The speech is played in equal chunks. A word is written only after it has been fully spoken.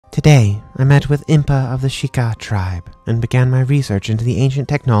Today, I met with Impa of the Shika tribe and began my research into the ancient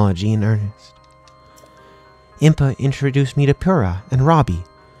technology in earnest. Impa introduced me to Pura and Robbie,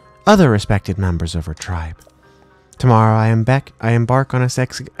 other respected members of her tribe. Tomorrow I embark on a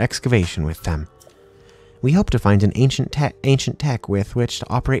excavation with them. We hope to find an ancient tech with which to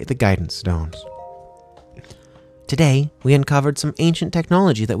operate the guidance stones. Today, we uncovered some ancient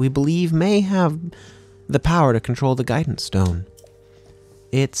technology that we believe may have the power to control the guidance stone.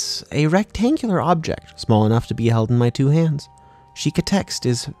 It's a rectangular object, small enough to be held in my 2 hands. Shika text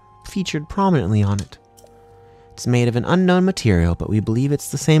is featured prominently on it. It's made of an unknown material, but we believe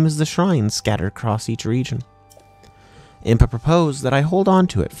it's the same as the shrines scattered across each region. Impa proposed that I hold on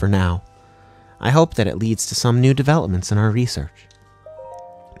to it for now. I hope that it leads to some new developments in our research.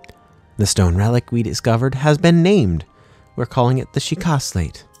 The stone relic we discovered has been named. We're calling it the Shika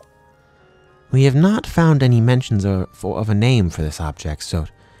slate. We have not found any mentions of a name for this object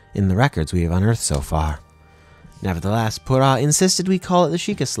in the records we have unearthed so far. Nevertheless, Pura insisted we call it the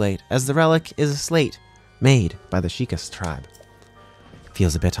Shika slate, as the relic is a slate made by the Shika tribe.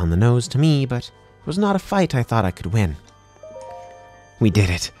 Feels a bit on the nose to me, but it was not a fight I thought I could win. We did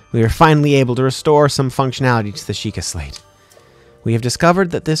it. We were finally able to restore some functionality to the Shika slate. We have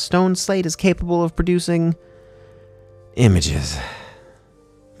discovered that this stone slate is capable of producing images.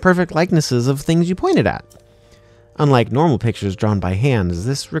 Perfect likenesses of things you pointed at. Unlike normal pictures drawn by hand,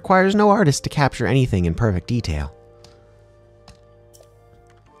 this requires no artist to capture anything in perfect detail.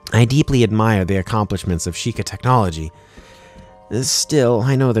 I deeply admire the accomplishments of Shika technology. Still,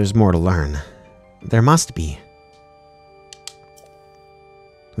 I know there's more to learn. There must be.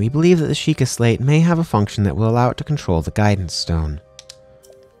 We believe that the Shika slate may have a function that will allow it to control the guidance stone.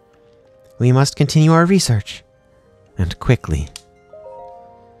 We must continue our research, and quickly.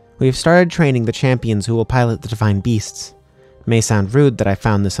 We have started training the champions who will pilot the divine beasts. It may sound rude that I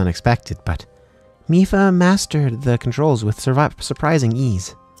found this unexpected, but Mifa mastered the controls with surprising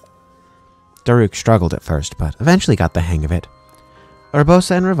ease. Daruk struggled at first, but eventually got the hang of it.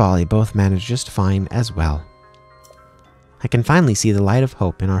 Urbosa and Rivali both managed just fine as well. I can finally see the light of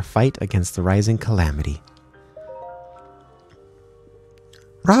hope in our fight against the rising calamity.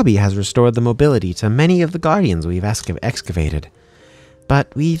 Robbie has restored the mobility to many of the guardians we've excavated.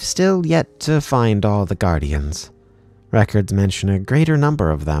 But we've still yet to find all the guardians. Records mention a greater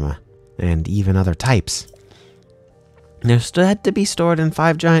number of them, and even other types. They're said to be stored in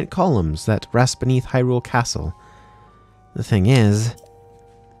 5 giant columns that rest beneath Hyrule Castle. The thing is,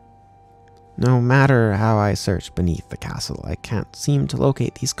 no matter how I search beneath the castle, I can't seem to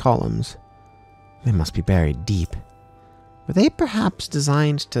locate these columns. They must be buried deep. Were they perhaps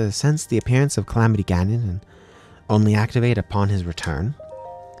designed to sense the appearance of Calamity Ganon and only activate upon his return?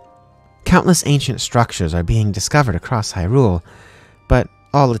 Countless ancient structures are being discovered across Hyrule, but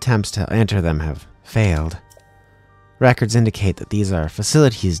all attempts to enter them have failed. Records indicate that these are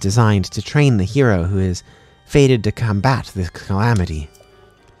facilities designed to train the hero who is fated to combat this calamity.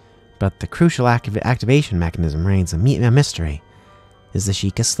 But the crucial activation mechanism remains a mystery. Is the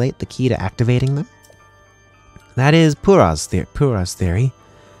Shika slate the key to activating them? That is Pura's theory,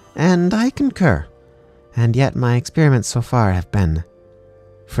 and I concur. And yet my experiments so far have been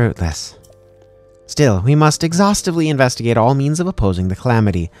fruitless. Still, we must exhaustively investigate all means of opposing the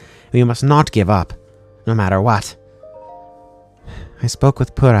calamity. We must not give up, no matter what. I spoke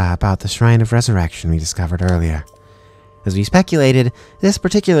with Pura about the Shrine of Resurrection we discovered earlier. As we speculated, this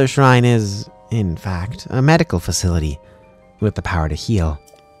particular shrine is, in fact, a medical facility with the power to heal.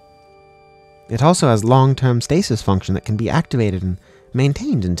 It also has long-term stasis function that can be activated and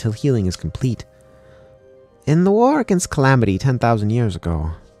maintained until healing is complete. In the war against Calamity 10,000 years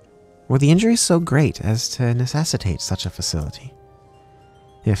ago, were the injuries so great as to necessitate such a facility?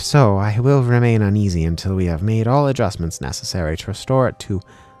 If so, I will remain uneasy until we have made all adjustments necessary to restore it to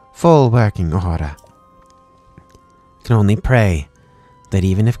full working order. I can only pray that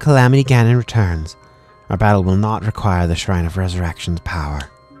even if Calamity Ganon returns, our battle will not require the Shrine of Resurrection's power.